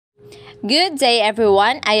Good day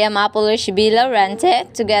everyone, I am Apollo Shibila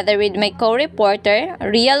Rente together with my co-reporter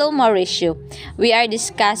Rialo Mauricio. We are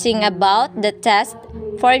discussing about the test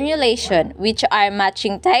formulation, which are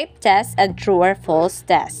matching type tests and true or false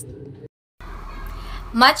tests.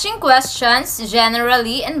 Matching questions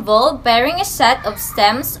generally involve pairing a set of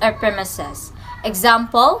stems or premises,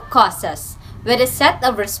 example, causes, with a set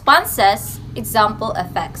of responses, example,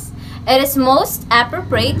 effects. It is most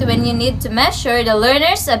appropriate when you need to measure the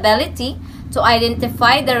learner's ability to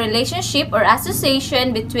identify the relationship or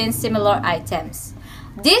association between similar items.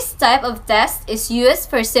 This type of test is used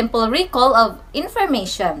for simple recall of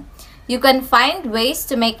information. You can find ways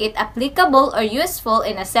to make it applicable or useful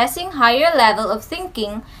in assessing higher level of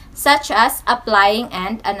thinking, such as applying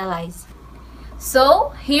and analyzing.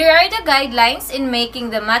 So, here are the guidelines in making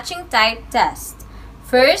the matching type test.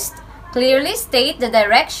 First, clearly state the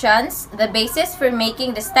directions, the basis for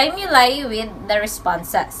making the stimuli with the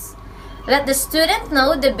responses. Let the student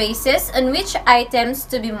know the basis on which items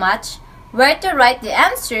to be matched, where to write the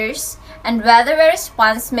answers, and whether a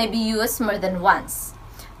response may be used more than once.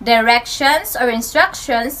 Directions or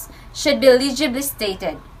instructions should be legibly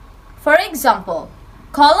stated. For example,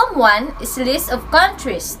 column 1 is a list of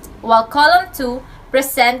countries, while column 2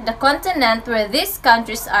 presents the continent where these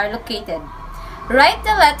countries are located. Write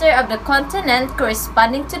the letter of the continent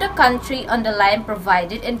corresponding to the country on the line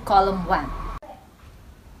provided in column 1.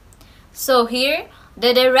 So here,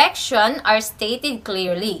 the directions are stated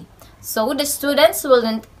clearly. So the students will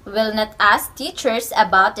not ask teachers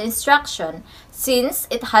about the instruction since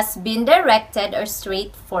it has been directed or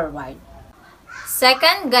straightforward.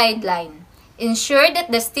 Second guideline. Ensure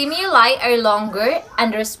that the stimuli are longer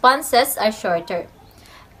and the responses are shorter.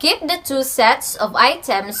 Keep the two sets of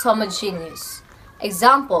items homogeneous.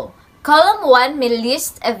 Example, column 1 may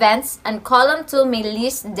list events and column 2 may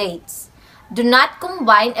list dates. Do not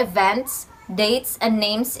combine events, dates, and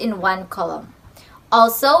names in one column.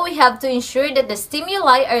 Also, we have to ensure that the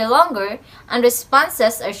stimuli are longer and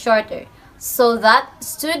responses are shorter so that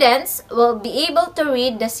students will be able to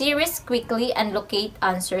read the series quickly and locate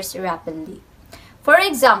answers rapidly. For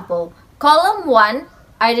example, column 1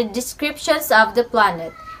 are the descriptions of the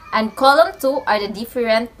planet and column 2 are the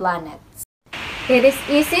different planets. It is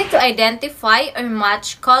easy to identify or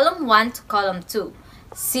match column 1 to column 2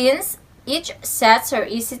 since each sets are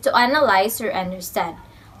easy to analyze or understand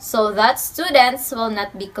so that students will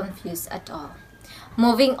not be confused at all.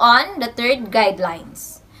 Moving on, the third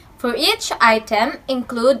guidelines. For each item,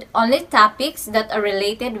 include only topics that are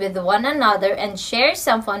related with one another and share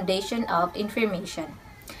some foundation of information.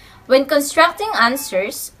 When constructing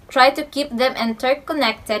answers, try to keep them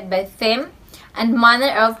interconnected by theme and manner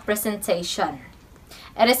of presentation.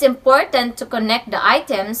 It is important to connect the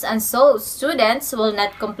items and so students will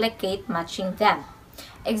not complicate matching them.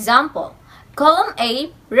 Example, column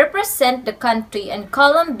A represent the country and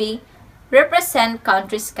column B represent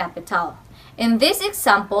country's capital. In this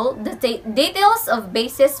example, the details of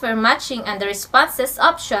basis for matching and the responses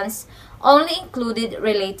options only included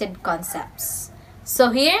related concepts.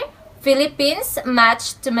 So here, Philippines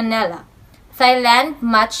matched to Manila, Thailand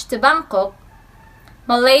matched to Bangkok,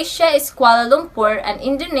 Malaysia is Kuala Lumpur and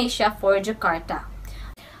Indonesia for Jakarta.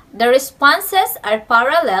 The responses are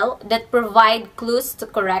parallel that provide clues to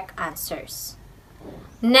correct answers.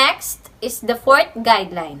 Next is the fourth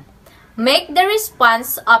guideline. Make the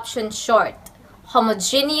response option short,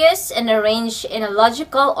 homogeneous, and arranged in a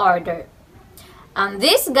logical order.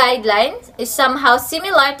 This guideline is somehow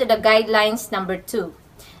similar to the guidelines number 2,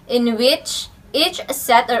 in which each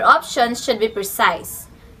set or option should be precise.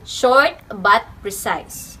 Short but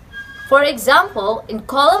precise. For example, in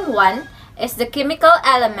column 1 is the chemical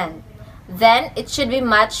element, then it should be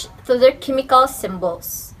matched to their chemical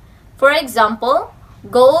symbols. For example,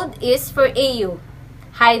 gold is for AU,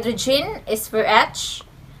 hydrogen is for H,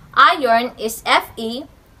 iron is Fe,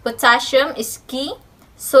 potassium is K,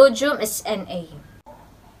 sodium is Na.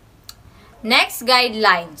 Next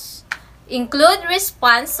guidelines. Include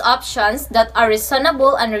response options that are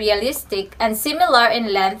reasonable and realistic and similar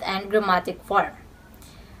in length and grammatic form.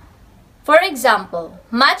 For example,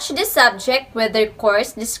 match the subject with their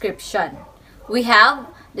course description. We have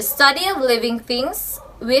the study of living things,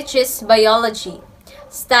 which is biology,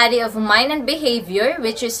 study of mind and behavior,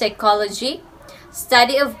 which is psychology,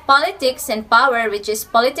 study of politics and power, which is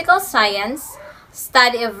political science,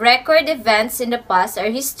 study of record events in the past or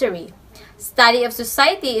history. Study of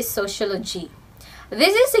society is sociology.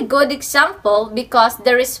 This is a good example because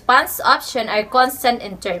the response options are constant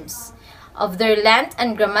in terms of their length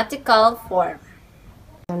and grammatical form.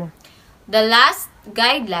 The last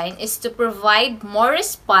guideline is to provide more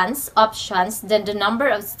response options than the number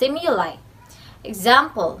of stimuli.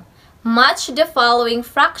 Example, match the following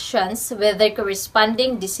fractions with their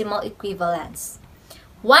corresponding decimal equivalents.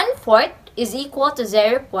 1/4 is equal to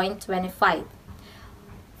 0.25.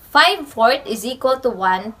 5/4 is equal to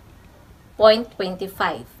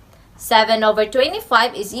 1.25.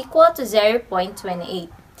 7/25 is equal to 0.28.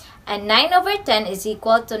 And 9/10 is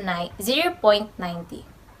equal to 0.90.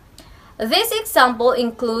 This example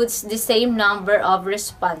includes the same number of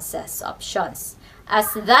responses options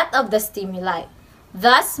as that of the stimuli,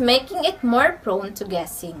 thus making it more prone to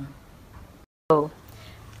guessing.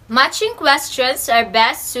 Matching questions are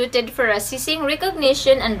best suited for assessing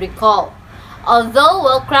recognition and recall, although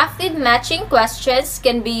well-crafted matching questions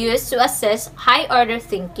can be used to assess high-order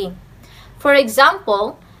thinking. For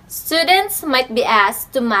example, students might be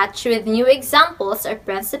asked to match with new examples or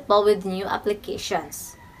principle with new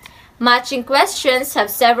applications. Matching questions have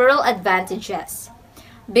several advantages.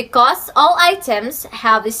 Because all items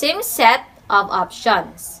have the same set of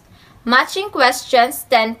options, matching questions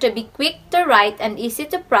tend to be quick to write and easy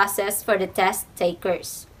to process for the test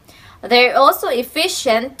takers. They are also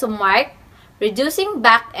efficient to mark, reducing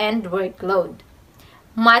back-end workload.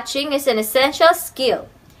 Matching is an essential skill,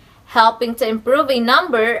 helping to improve a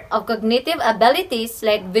number of cognitive abilities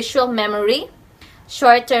like visual memory,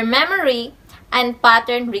 short-term memory, and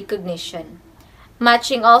pattern recognition.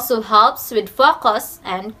 Matching also helps with focus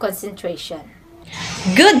and concentration.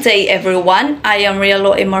 Good day everyone, I am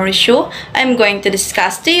Rielo Mauricio. I'm going to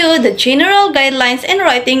discuss to you the general guidelines in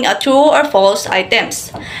writing a true or false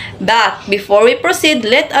items. But before we proceed,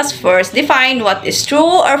 let us first define what is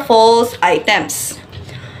true or false items.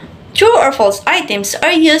 True or false items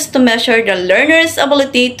are used to measure the learner's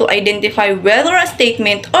ability to identify whether a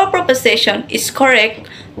statement or proposition is correct,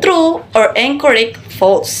 true, or incorrect,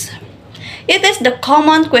 false. It is the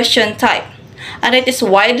common question type, and it is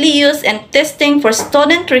widely used in testing for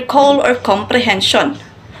student recall or comprehension.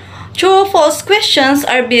 True or false questions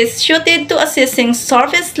are best suited to assessing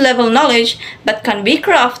surface-level knowledge but can be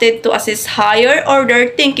crafted to assess higher-order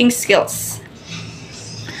thinking skills.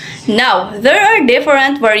 Now, there are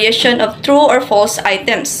different variations of true or false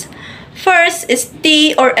items. First is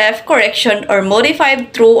T or F correction or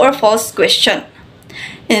modified true or false question.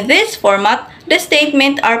 In this format, the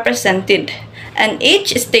statements are presented, and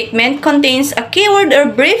each statement contains a keyword or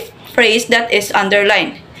brief phrase that is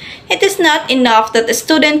underlined. It is not enough that a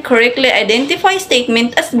student correctly identifies a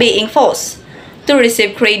statement as being false. To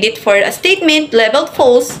receive credit for a statement labeled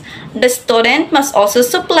false, the student must also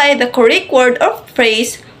supply the correct word or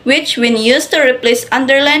phrase which, when used to replace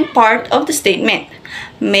underlined part of the statement,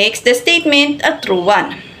 makes the statement a true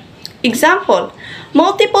one. Example,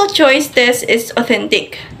 multiple choice test is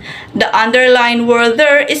authentic. The underlined word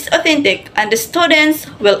there is authentic, and the students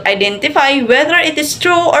will identify whether it is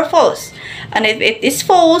true or false. And if it is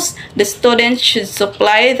false, the student should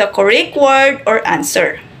supply the correct word or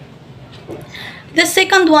answer. The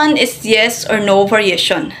second one is yes or no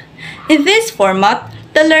variation. In this format,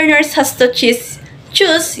 the learners has to choose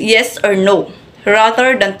yes or no,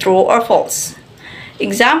 rather than true or false.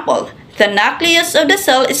 Example, the nucleus of the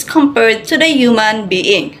cell is compared to the human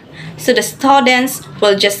being, so the students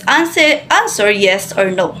will just answer yes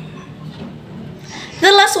or no.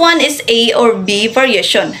 The last one is A or B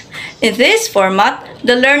variation. In this format,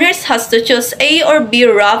 the learners has to choose A or B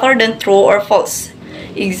rather than true or false.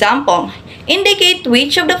 Example, indicate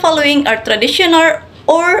which of the following are traditional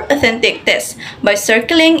or authentic tests by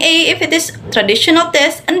circling A if it is traditional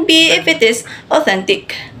test and B if it is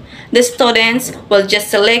authentic. The students will just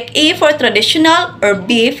select A for traditional or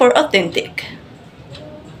B for authentic.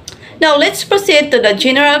 Now let's proceed to the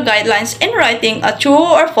general guidelines in writing a true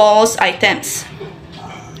or false items.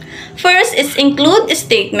 First is include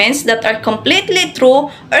statements that are completely true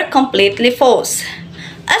or completely false.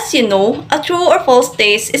 As you know, a true or false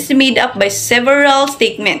test is made up by several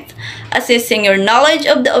statements, assessing your knowledge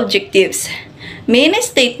of the objectives. Many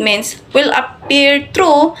statements will appear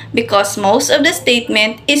true because most of the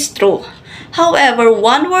statement is true. However,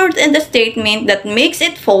 one word in the statement that makes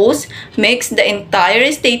it false makes the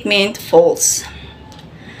entire statement false.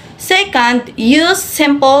 Second, use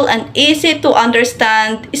simple and easy to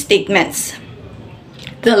understand statements.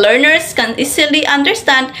 The learners can easily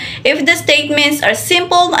understand if the statements are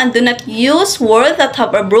simple and do not use words that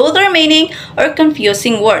have a broader meaning or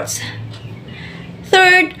confusing words.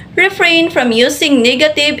 Third, refrain from using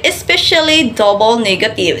negative, especially double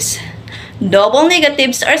negatives. Double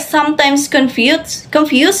negatives are sometimes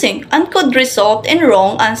confusing and could result in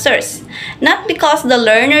wrong answers, not because the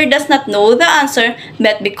learner does not know the answer,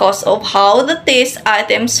 but because of how the test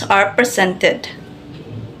items are presented.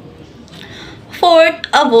 Fourth,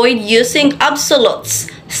 avoid using absolutes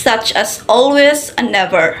such as always and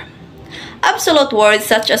never. Absolute words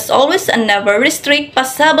such as always and never restrict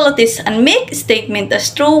possibilities and make statement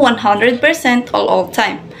as true 100% all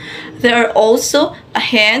time. There are also a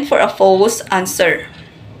hint for a false answer.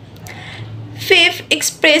 Fifth,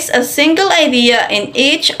 express a single idea in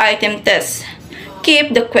each item test.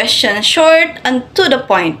 Keep the question short and to the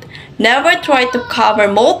point. Never try to cover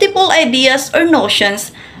multiple ideas or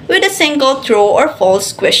notions with a single true or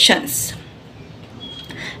false questions.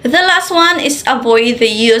 The last one is avoid the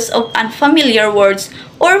use of unfamiliar words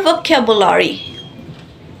or vocabulary.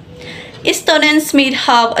 Students may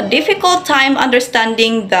have a difficult time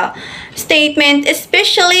understanding the statement,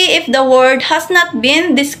 especially if the word has not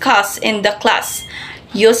been discussed in the class.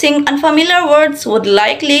 Using unfamiliar words would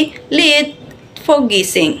likely lead to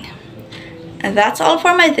guessing. And that's all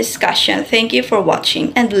for my discussion. Thank you for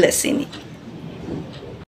watching and listening.